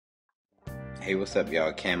Hey, what's up,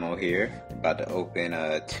 y'all? Camo here. About to open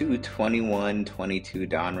two 21-22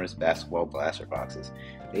 Donruss basketball blaster boxes.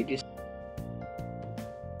 They just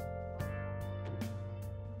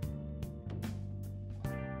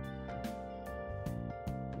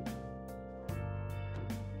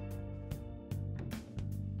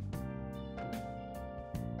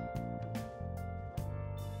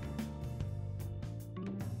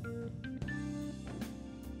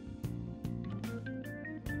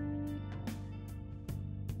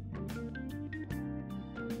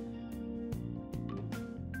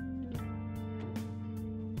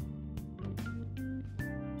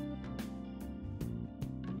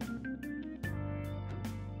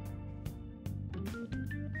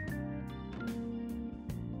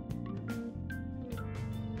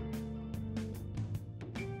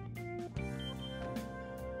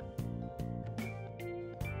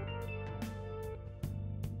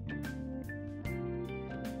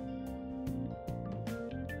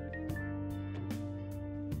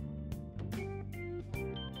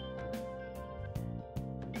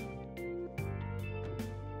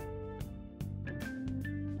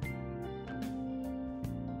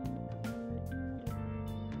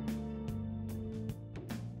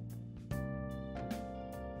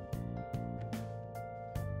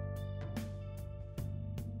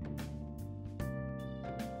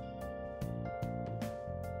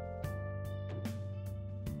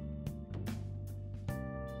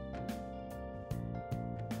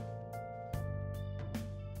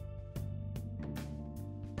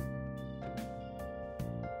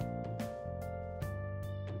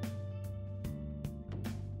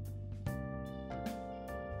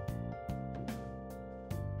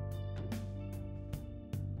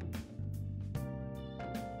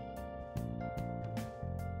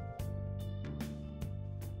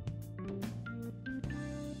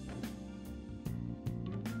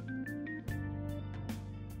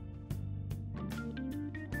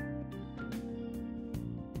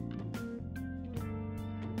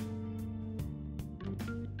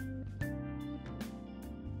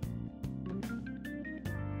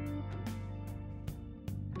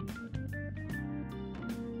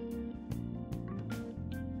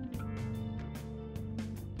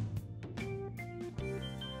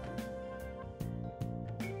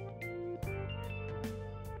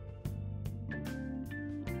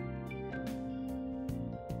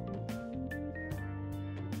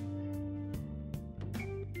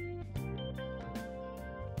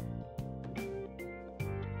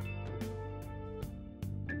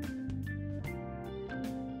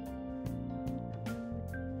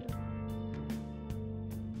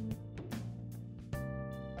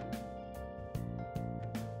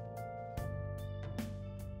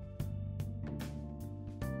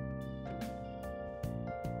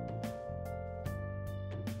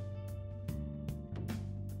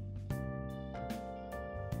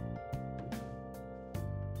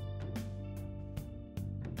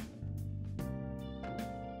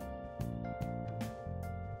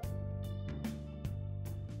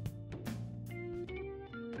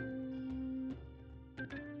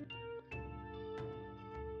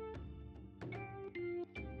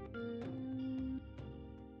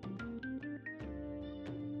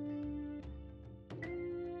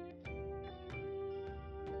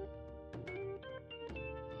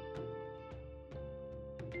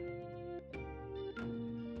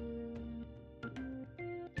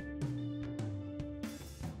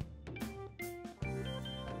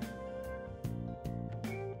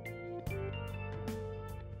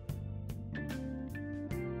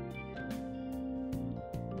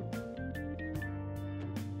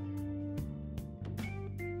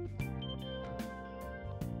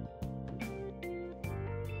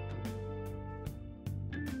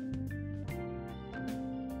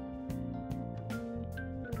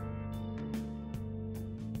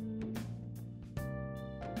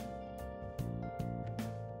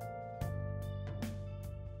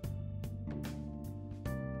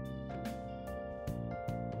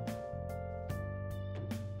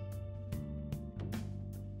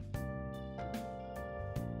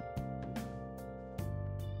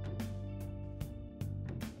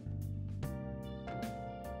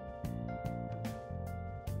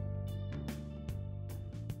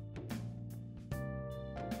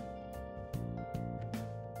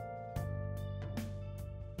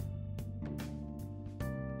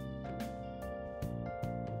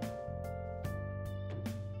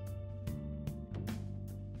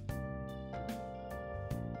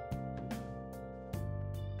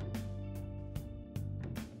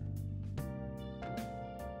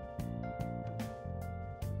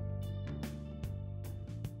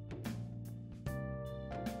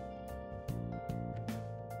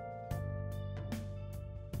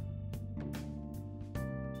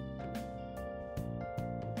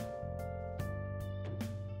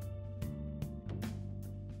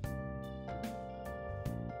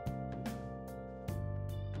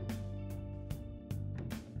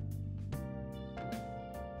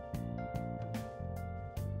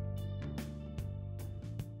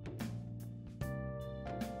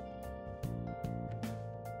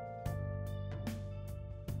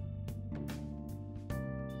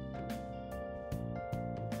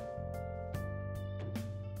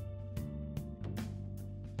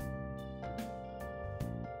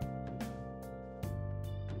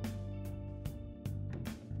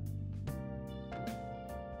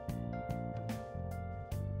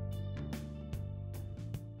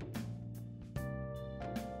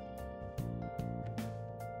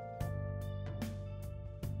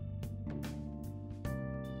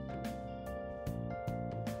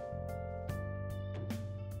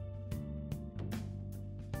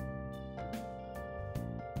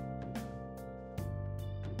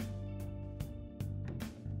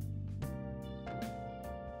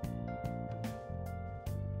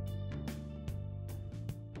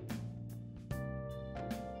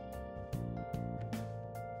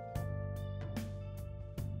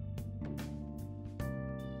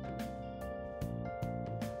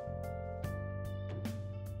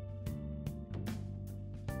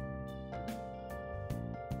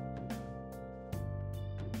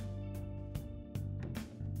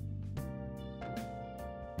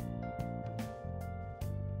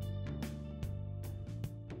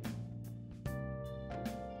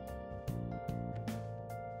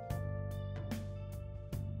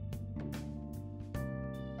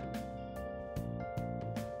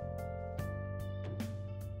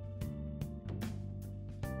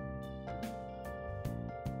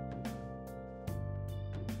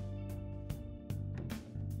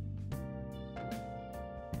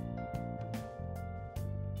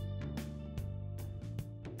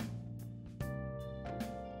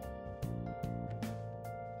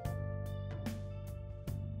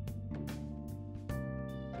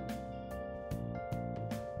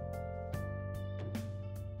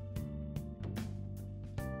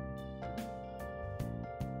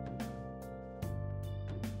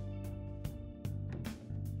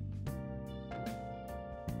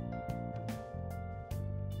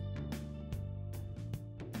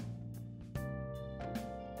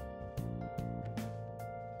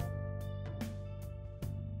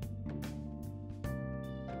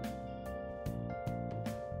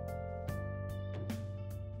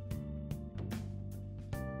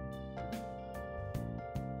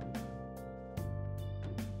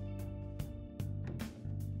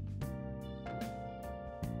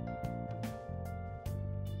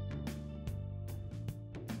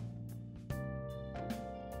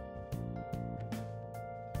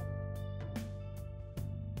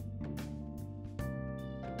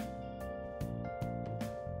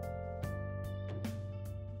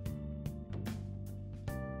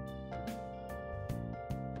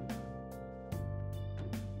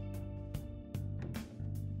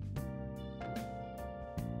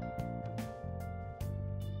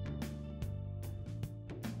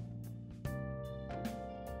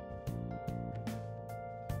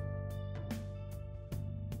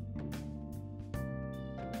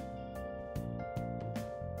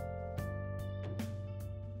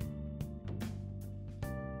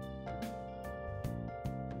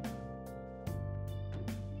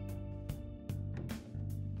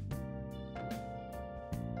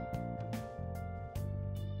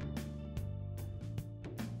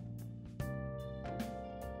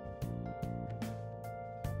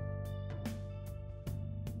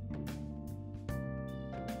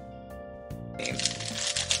game.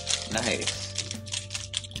 Nice.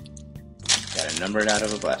 Got it numbered out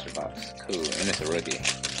of a blaster box. Cool. And it's a rookie.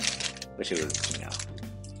 Wish it was,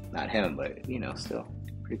 not him, but, still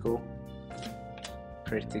pretty cool.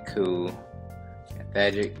 Pretty cool.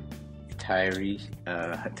 Magic, Tyrese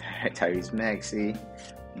Maxey,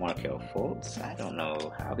 Markel Fultz. I don't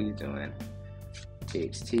know how he's doing.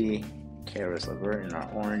 THT, Karis LeVert, and our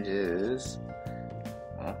orange is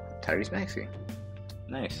Tyrese Maxey.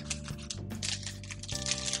 Nice.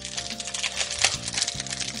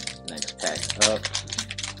 Next pack up,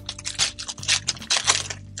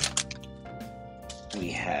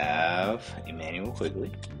 we have Emmanuel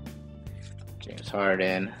Quigley, James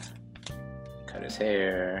Harden. Cut his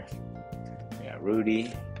hair. We got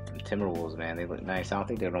Rudy. The Timberwolves, man, they look nice. I don't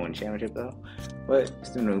think they're going to win championship though, but it's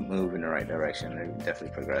still move in the right direction. They're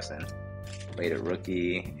definitely progressing. Later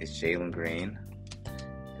rookie is Jalen Green,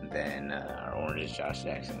 and then our orange is Josh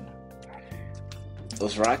Jackson.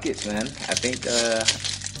 Those Rockets, man. I think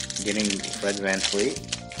getting Fred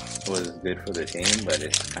VanVleet was good for the team, but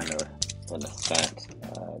it's kind of an offense.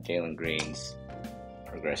 Jalen Green's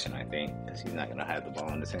progression, I think, because he's not going to have the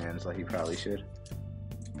ball in his hands like he probably should.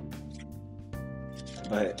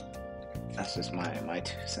 But that's just my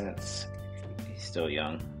 2 cents. He's still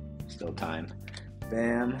young, still time.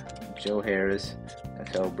 Bam, Joe Harris,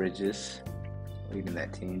 Mikal Bridges, leading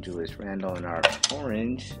that team. Julius Randle, and our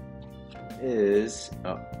orange is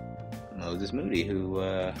Moses Moody, who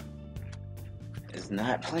is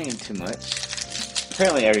not playing too much.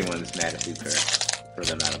 Apparently, everyone's mad at Steve Kerr for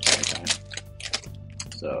the amount of playing time.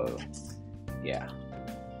 So, yeah.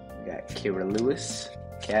 We got Kira Lewis,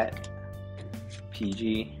 Cat,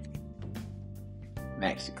 PG,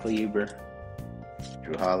 Maxi Kleber,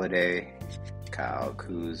 Drew Holiday, Kyle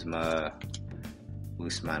Kuzma,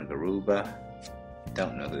 Usman Garuba.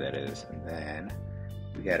 Don't know who that is. And then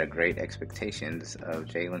we got a great expectations of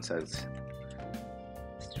Jalen Suggs.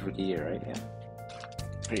 It's his rookie year, right? Yeah.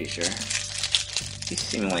 Pretty sure. He's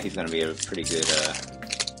seeming like he's going to be a pretty good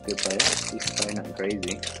player. He's probably nothing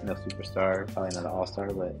crazy. No superstar, probably not an all-star,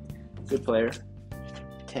 but good player.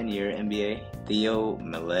 10-year NBA. Theo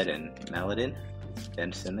Maledon,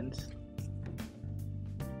 Ben Simmons,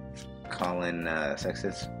 Colin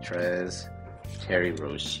Sextus, Trez, Terry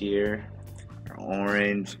Rozier. Our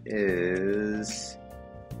orange is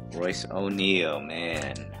Royce O'Neal,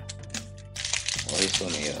 man. Royce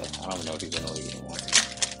O'Neal. I don't know if he's in the league anymore.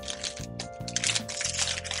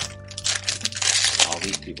 All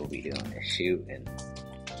these people be doing is shooting.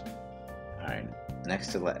 Alright,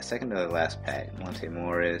 second to the last pack, Monte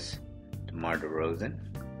Morris, DeMar DeRozan,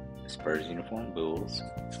 Spurs uniform, Bulls.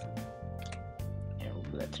 Yeah, we'll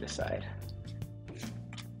put that to the side.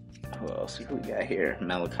 Who else we got here?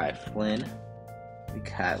 Malachi Flynn. We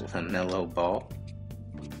got LaMelo Ball,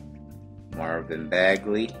 Marvin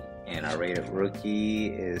Bagley, and our rated rookie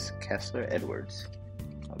is Kessler Edwards.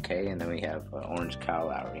 Okay, and then we have orange Kyle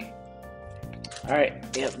Lowry. Alright,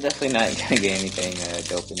 yep, definitely not going to get anything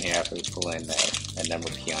dope in here after pulling that number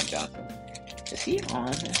of Keon Johnson. Is he on?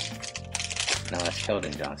 No, that's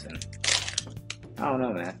Keldon Johnson. I don't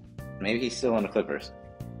know, man. Maybe he's still on the Clippers.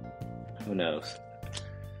 Who knows?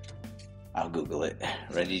 I'll Google it.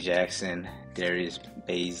 Reggie Jackson, Darius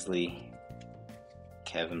Baisley,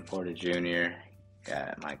 Kevin Porter Jr.,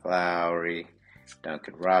 got Mike Lowry,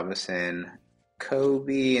 Duncan Robinson,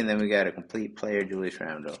 Kobe, and then we got a complete player, Julius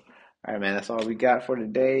Randle. All right, man, that's all we got for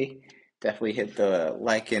today. Definitely hit the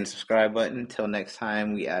like and subscribe button. Until next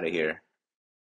time, we out of here.